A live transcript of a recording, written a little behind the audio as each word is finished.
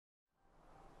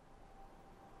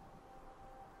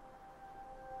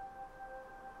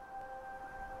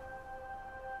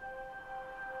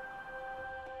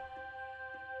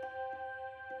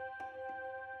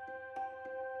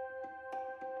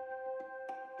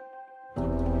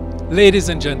Ladies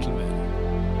and gentlemen,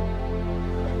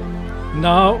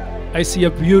 now I see a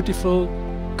beautiful,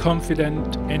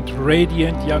 confident and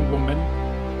radiant young woman,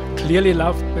 clearly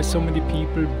loved by so many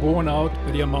people, borne out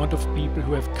by the amount of people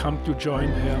who have come to join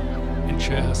her and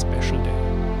share her special day.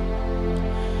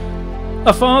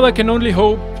 A father can only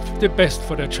hope the best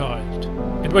for their child,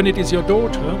 and when it is your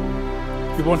daughter,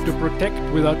 you want to protect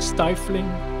without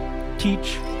stifling,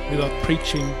 teach without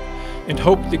preaching, and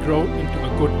hope they grow into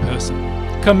a good person.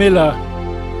 Camila,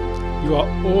 you are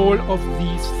all of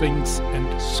these things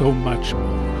and so much more.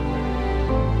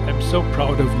 I'm so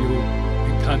proud of you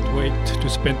and can't wait to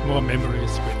spend more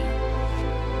memories with you.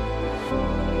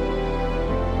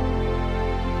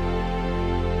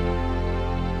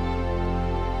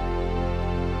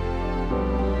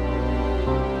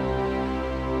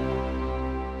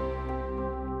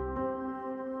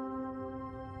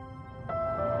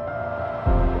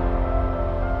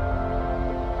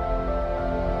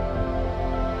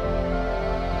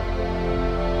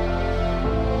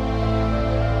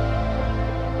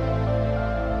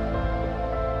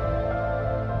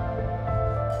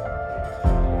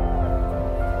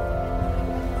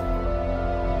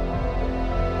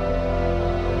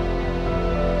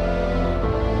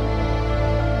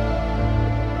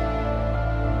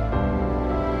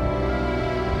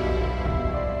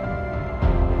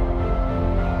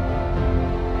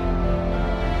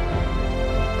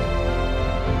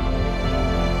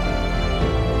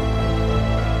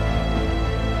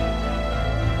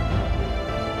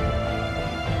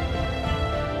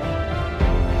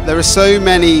 There are so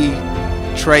many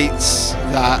traits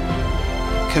that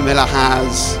Camila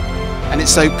has, and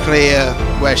it's so clear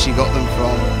where she got them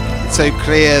from. It's so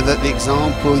clear that the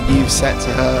example you've set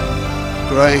to her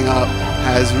growing up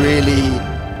has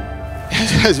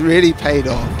really paid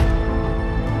off.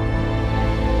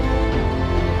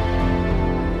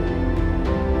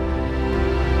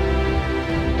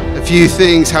 A few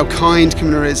things: how kind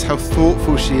Camila is, how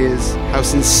thoughtful she is, how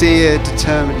sincere,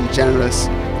 determined and generous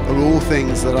are all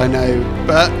things that I know.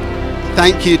 But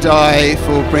thank you, Di,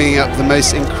 for bringing up the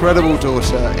most incredible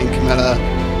daughter in Camila,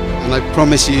 and I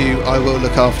promise you I will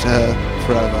look after her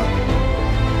forever.